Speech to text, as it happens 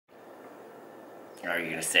Are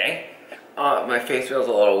you gonna say? My face feels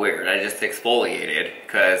a little weird. I just exfoliated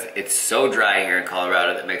because it's so dry here in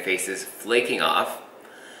Colorado that my face is flaking off.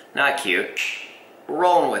 Not cute. We're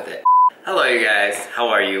rolling with it. Hello you guys, how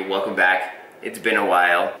are you? Welcome back. It's been a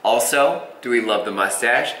while. Also, do we love the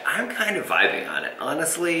mustache? I'm kind of vibing on it.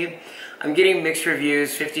 Honestly, I'm getting mixed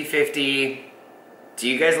reviews, 50-50. Do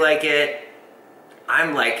you guys like it?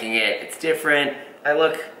 I'm liking it. It's different. I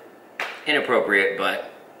look inappropriate, but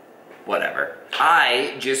whatever.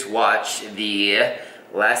 I just watched the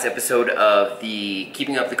last episode of the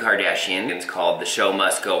Keeping Up the Kardashians. It's called The Show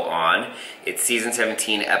Must Go On. It's season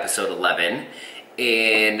 17, episode 11.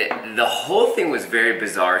 And the whole thing was very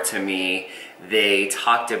bizarre to me. They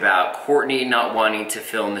talked about Kourtney not wanting to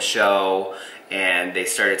film the show, and they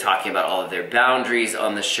started talking about all of their boundaries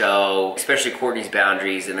on the show, especially Kourtney's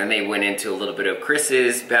boundaries, and then they went into a little bit of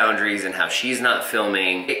Kris's boundaries and how she's not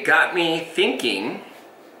filming. It got me thinking,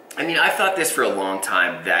 I mean, I've thought this for a long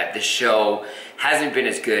time, that the show hasn't been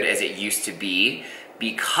as good as it used to be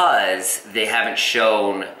because they haven't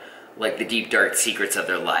shown like the deep dark secrets of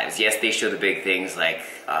their lives. Yes, they show the big things like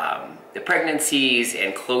the pregnancies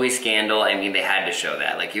and Khloe's scandal. I mean, they had to show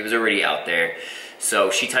that, like it was already out there.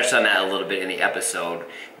 So she touched on that a little bit in the episode,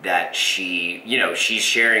 that she, you know, she's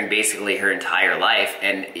sharing basically her entire life.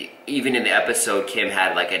 And even in the episode, Kim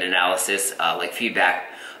had like an analysis, like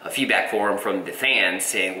a feedback forum from the fans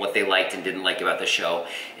saying what they liked and didn't like about the show.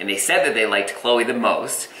 And they said that they liked Khloe the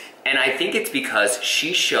most. And I think it's because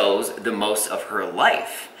she shows the most of her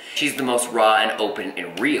life. She's the most raw and open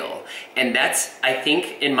and real. And that's, I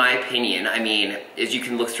think, in my opinion, I mean, as you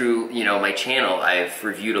can look through, you know, my channel, I've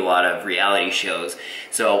reviewed a lot of reality shows.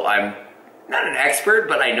 So I'm not an expert,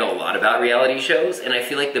 but I know a lot about reality shows. And I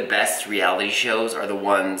feel like the best reality shows are the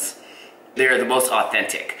ones, they're the most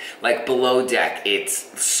authentic. Like Below Deck,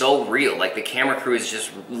 it's so real. Like the camera crew is just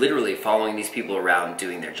literally following these people around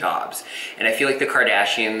doing their jobs. And I feel like the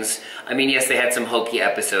Kardashians, I mean, yes, they had some hokey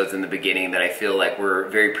episodes in the beginning that I feel like were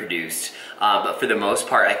very produced. But for the most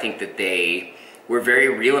part, I think that they were very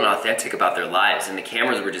real and authentic about their lives. And the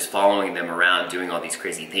cameras were just following them around doing all these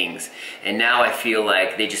crazy things. And now I feel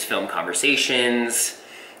like they just film conversations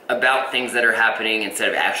about things that are happening instead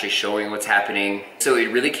of actually showing what's happening. So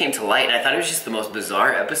it really came to light, and I thought it was just the most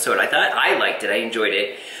bizarre episode. I liked it, I enjoyed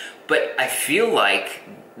it, but I feel like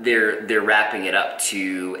they're wrapping it up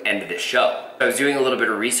to end the show. I was doing a little bit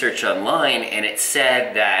of research online, and it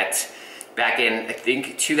said that back in, I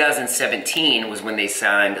think, 2017 was when they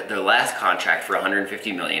signed their last contract for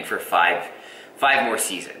 $150 million for five more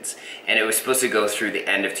seasons, and it was supposed to go through the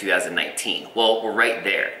end of 2019. Well, we're right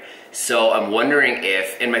there. So I'm wondering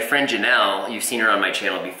if, and my friend Janelle, you've seen her on my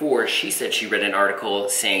channel before, she said she read an article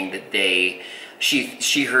saying that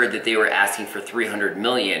she heard that they were asking for $300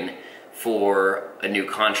 million for a new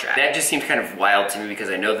contract. That just seems kind of wild to me because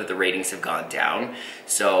I know that the ratings have gone down.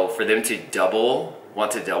 So for them to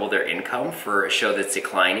want to double their income for a show that's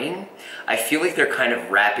declining, I feel like they're kind of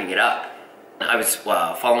wrapping it up. I was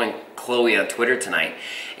following Khloe on Twitter tonight,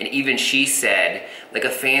 and even she said, like a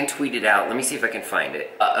fan tweeted out, let me see if I can find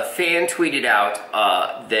it. A fan tweeted out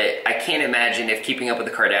that I can't imagine if Keeping Up with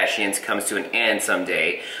the Kardashians comes to an end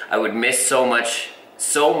someday. I would miss so much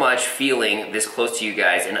feeling this close to you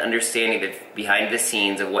guys and understanding the behind the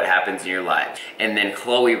scenes of what happens in your lives. And then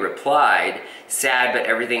Khloe replied, sad, but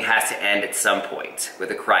everything has to end at some point,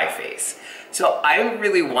 with a cry face. So I'm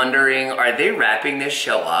really wondering, are they wrapping this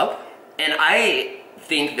show up? And I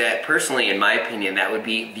think that personally, in my opinion, that would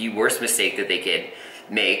be the worst mistake that they could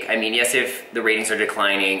make. I mean, yes, if the ratings are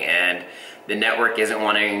declining and the network isn't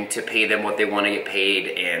wanting to pay them what they want to get paid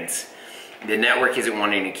and the network isn't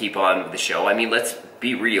wanting to keep on with the show. I mean, let's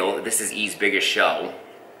be real, this is E's biggest show.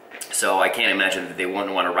 So I can't imagine that they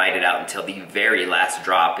wouldn't want to ride it out until the very last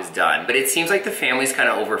drop is done. But it seems like the family's kind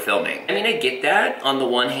of over filming. I mean, I get that on the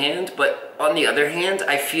one hand, but on the other hand,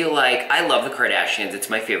 I feel like I love the Kardashians. It's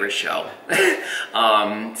my favorite show.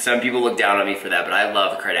 Some people look down on me for that, but I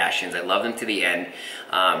love the Kardashians. I love them to the end.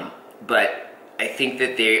 But I think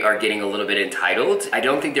that they are getting a little bit entitled. I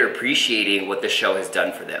don't think they're appreciating what the show has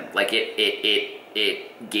done for them. Like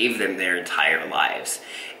it gave them their entire lives.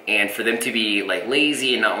 And for them to be like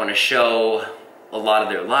lazy and not want to show a lot of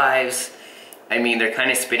their lives, I mean, they're kind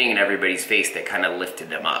of spitting in everybody's face that kind of lifted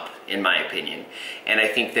them up, in my opinion. And I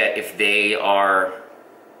think that if they are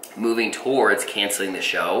moving towards canceling the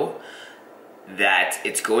show, that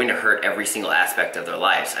it's going to hurt every single aspect of their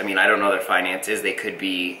lives. I mean, I don't know their finances. They could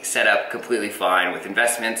be set up completely fine with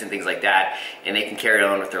investments and things like that, and they can carry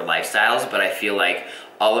on with their lifestyles, but I feel like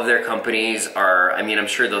All of their companies are, I mean, I'm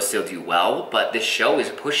sure they'll still do well, but this show is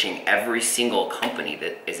pushing every single company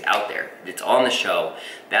that is out there. It's on the show.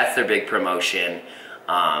 That's their big promotion.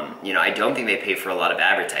 You know, I don't think they pay for a lot of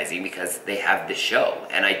advertising because they have the show.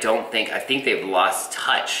 And I think they've lost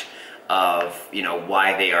touch of, you know,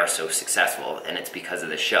 why they are so successful, and it's because of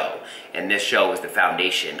the show. And this show is the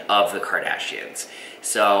foundation of the Kardashians.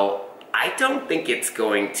 So I don't think it's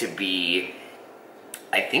going to be,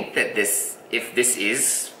 I think that if this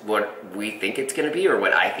is what we think it's going to be, or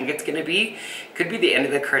what I think it's going to be, could be the end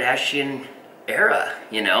of the Kardashian era,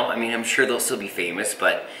 you know? I mean, I'm sure they'll still be famous,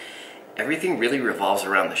 but everything really revolves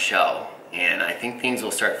around the show. And I think things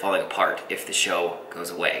will start falling apart if the show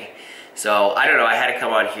goes away. So, I don't know, I had to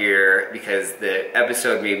come on here because the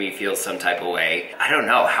episode made me feel some type of way. I don't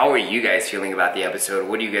know, how are you guys feeling about the episode?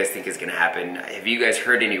 What do you guys think is gonna happen? Have you guys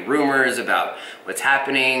heard any rumors about what's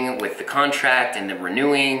happening with the contract and the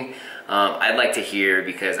renewing? I'd like to hear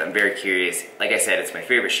because I'm very curious. Like I said, it's my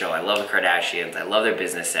favorite show. I love the Kardashians. I love their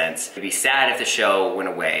business sense. It'd be sad if the show went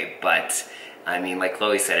away, but I mean, like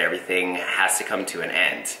Chloe said, everything has to come to an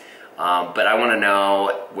end. But I want to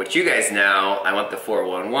know what you guys know. I want the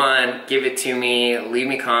 411. Give it to me. Leave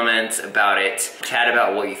me comments about it. Chat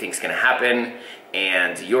about what you think is going to happen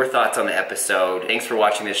and your thoughts on the episode. Thanks for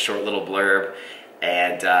watching this short little blurb,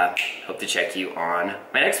 and hope to check you on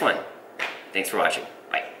my next one. Thanks for watching.